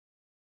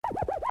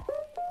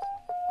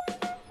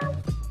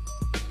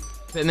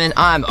Pitman,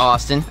 I'm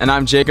Austin. And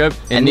I'm Jacob.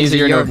 And these are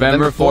your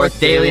November 4th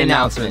daily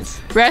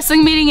announcements.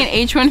 Wrestling meeting in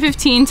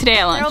H115 today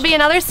at lunch. There will be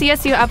another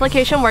CSU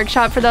application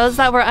workshop for those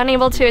that were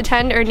unable to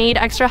attend or need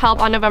extra help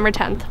on November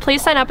 10th.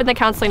 Please sign up in the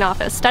counseling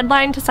office.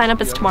 Deadline to sign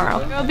up is tomorrow.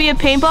 There will be a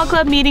paintball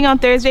club meeting on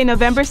Thursday,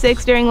 November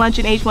 6th during lunch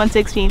in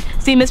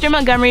H116. See Mr.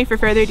 Montgomery for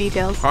further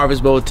details.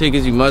 Harvest Bowl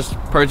tickets, you must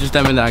purchase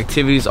them in the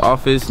activities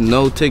office.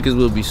 No tickets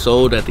will be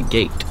sold at the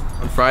gate.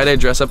 On Friday,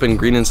 dress up in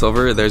green and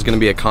silver. There's going to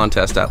be a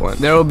contest at lunch.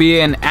 There will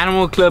be an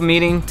animal club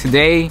meeting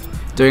today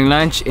during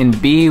lunch in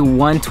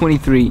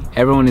B123.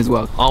 Everyone is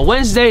welcome. On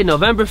Wednesday,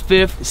 November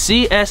 5th,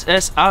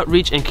 CSS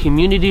Outreach and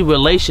Community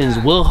Relations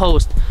will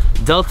host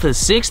Delta's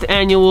 6th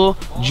annual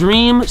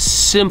Dream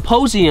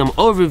Symposium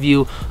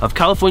overview of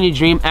California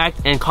Dream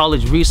Act and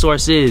college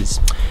resources.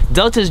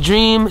 Delta's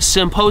Dream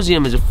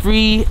Symposium is a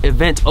free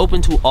event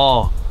open to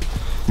all.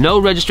 No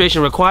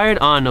registration required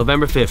on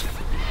November 5th.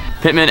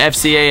 Pitman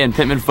FCA and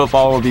Pitman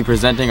Football will be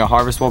presenting a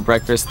Harvest Bowl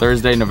breakfast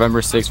Thursday,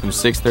 November 6th from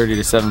 6:30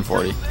 to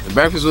 7:40. The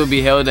breakfast will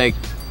be held at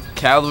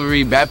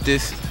Calvary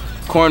Baptist,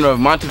 corner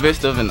of Monte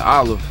Vista and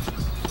Olive.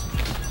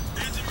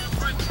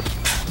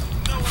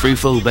 Free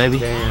food, baby.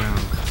 Damn.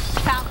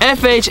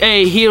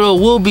 FHA Hero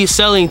will be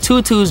selling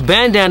tutus,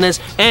 bandanas,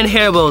 and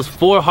hair bows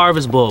for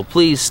Harvest Bowl.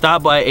 Please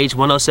stop by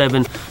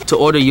H107 to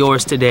order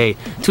yours today.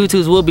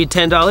 Tutus will be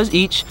 $10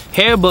 each,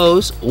 hair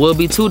bows will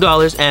be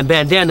 $2, and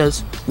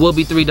bandanas will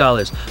be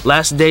 $3.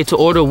 Last day to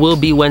order will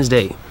be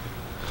Wednesday.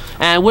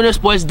 And winter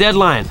sports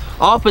deadline.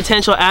 All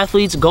potential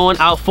athletes going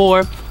out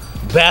for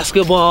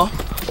basketball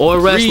or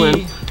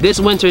wrestling this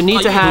winter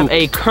need to have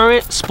a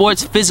current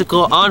sports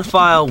physical on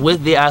file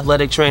with the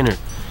athletic trainer.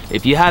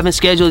 If you haven't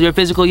scheduled your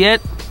physical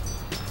yet,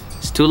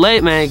 it's too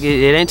late, man.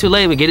 It ain't too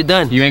late, but get it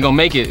done. You ain't gonna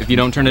make it if you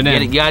don't turn it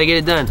in. You gotta get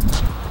it done.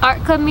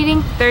 Art club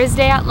meeting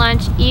Thursday at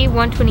lunch,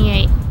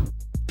 E128.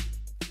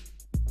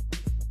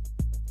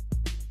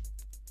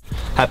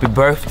 Happy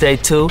birthday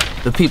to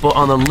the people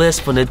on the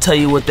list when they tell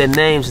you what their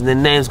names, and their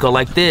names go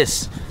like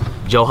this.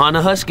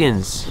 Johanna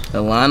Huskins.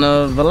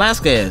 Alana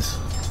Velasquez.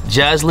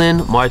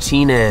 Jaslyn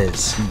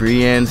Martinez.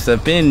 Brianne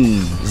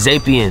Sapin.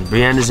 Zapian.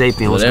 Brianna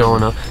Zapian. What's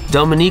going on?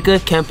 Dominica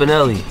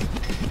Campanelli.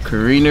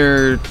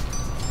 Karina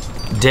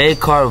De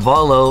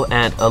Carvalho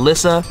and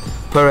Alyssa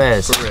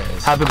Perez.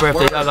 Happy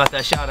birthday. Y'all got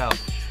that shout out.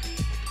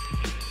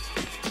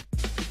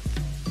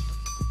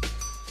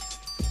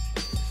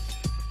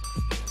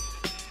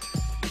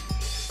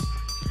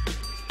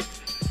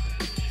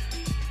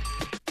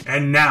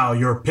 And now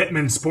your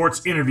Pitman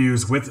Sports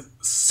interviews with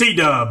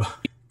C-Dub,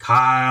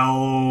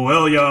 Kyle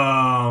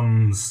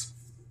Williams.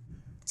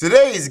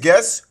 Today's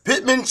guest,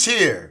 Pitman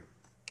Cheer.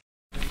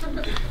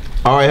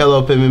 All right,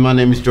 hello Pitman. My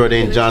name is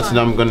Jordan Johnson.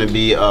 I'm going to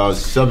be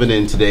subbing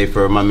in today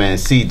for my man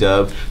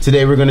C-Dub.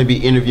 Today we're going to be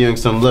interviewing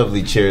some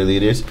lovely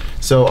cheerleaders.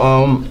 So,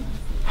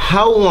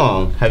 how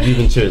long have you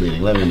been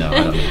cheerleading? Let me know.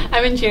 I don't know.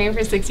 I've been cheering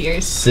for 6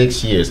 years.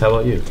 6 years. How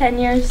about you? 10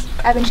 years.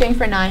 I've been cheering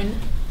for 9.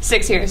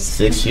 6 years.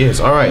 6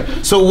 years. All right.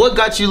 So what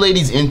got you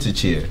ladies into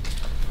cheer?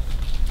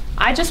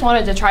 I just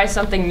wanted to try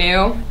something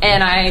new,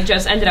 and I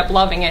just ended up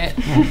loving it.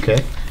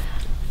 Okay.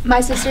 My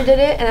sister did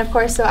it, and of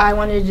course, so I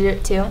wanted to do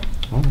it too.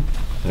 Oh.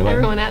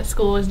 Everyone at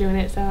school was doing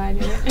it, so I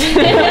did it.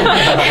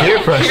 Peer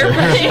pressure.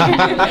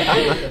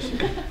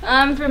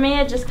 For me,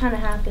 it just kind of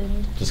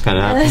happened. Just kind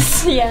of happened?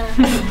 Yeah.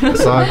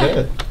 It's all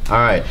good. All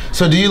right.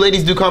 So do you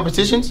ladies do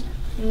competitions?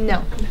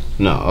 No.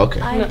 No, okay.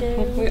 I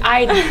do.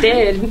 I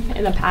did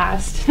in the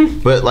past.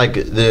 But like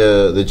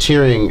the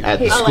cheering at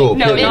the school,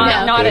 no, they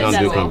not don't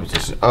do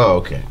competition. Oh,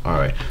 okay. All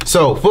right.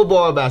 So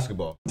football or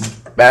basketball?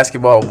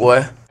 Basketball,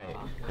 boy.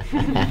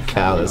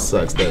 Kyle, that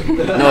sucks, doesn't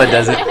it? No, it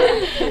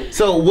doesn't.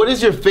 So what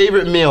is your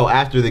favorite meal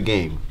after the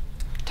game?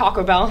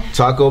 Taco Bell.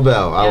 Taco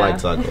Bell. I like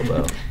Taco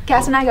Bell.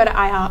 Cass and I go to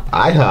IHOP.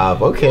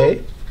 IHOP,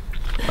 okay.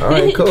 All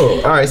right, cool.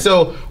 All right,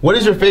 so what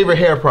is your favorite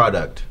hair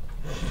product?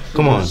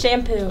 Come on.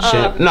 Shampoo.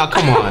 No,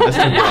 come on. That's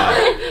too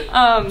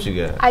bad. What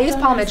you got? I use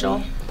Paul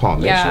Mitchell. Paul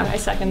Mitchell. Yeah, I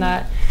second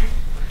that.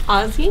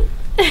 Aussie?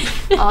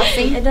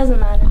 Aussie? It doesn't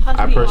matter.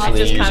 I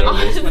personally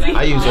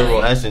use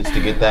Herbal Essence to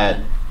get that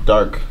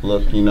dark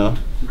look, you know?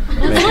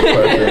 Make it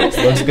perfect.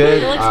 Looks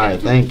good? All right,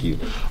 thank you.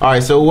 All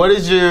right, so what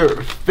is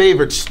your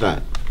favorite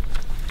stunt?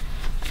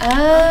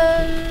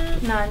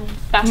 None.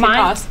 Basket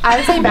toss. I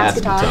would say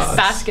basket toss.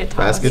 Basket toss.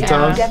 Basket Yeah,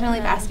 toss? definitely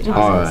basket toss.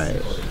 All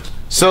right.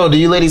 So, do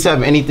you ladies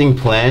have anything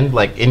planned,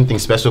 like anything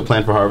special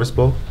planned for Harvest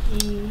Bowl?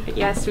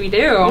 Yes, we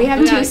do. We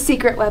have 2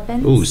 secret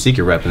weapons. Ooh,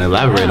 secret weapon.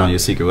 Elaborate on your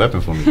secret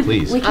weapon for me,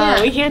 please. We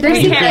can't. We can't.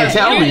 You can't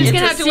tell me. You're just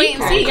gonna have to wait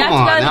and see. Come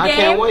on, now I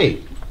can't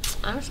wait.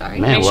 I'm sorry.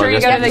 Man, Make sure you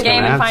go to the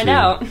game and find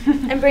out.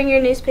 And bring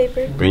your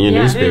newspaper. Bring your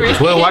newspapers.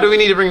 Well, why do we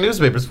need to bring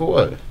newspapers for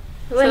what?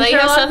 So that you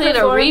have something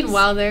to read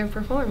while they're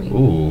performing.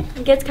 Ooh.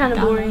 It gets kind of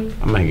boring.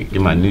 I might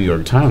get my New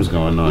York Times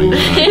going on. You know?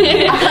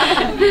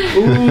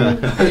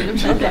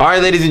 All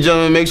right, ladies and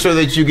gentlemen, make sure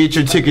that you get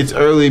your tickets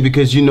early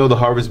because you know the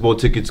Harvest Bowl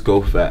tickets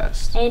go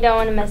fast. And you don't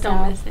want to miss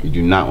out. You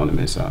do not want to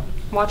miss out.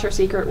 Watch your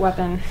secret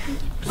weapon.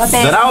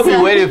 That I will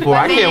be waiting for.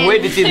 I can't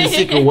wait to see the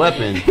secret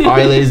weapon. All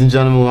right, ladies and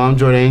gentlemen, I'm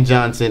Jordan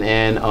Johnson,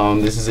 and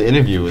this is an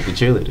interview with the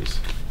cheerleaders.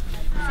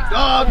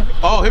 dog.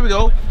 Oh, here we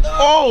go.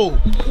 Oh.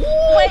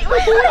 Wait.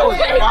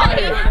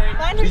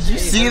 Did you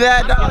see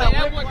that, dog?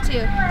 1, 2, 3,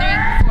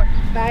 4,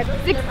 5,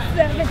 6,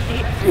 7, 8.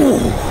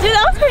 Dude,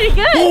 that was pretty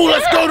good. Ooh,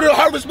 let's go to the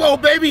Harvest Bowl,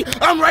 baby.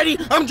 I'm ready.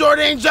 I'm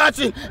Jordan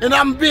Johnson, and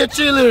I'm gonna be a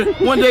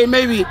cheerleader one day,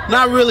 maybe.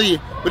 Not really,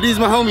 but these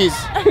are my homies.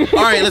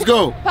 All right, let's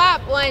go.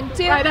 Pop, 1,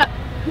 2. Right up.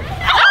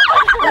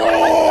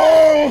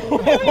 Oh!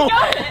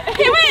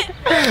 He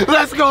went.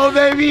 Let's go,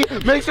 baby.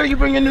 Make sure you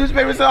bring your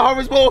newspapers to the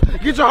Harvest Bowl.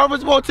 Get your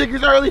Harvest Bowl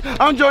tickets early.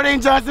 I'm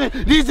Jordan Johnson.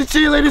 These are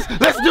cheerleaders.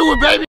 Let's do it,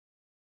 baby.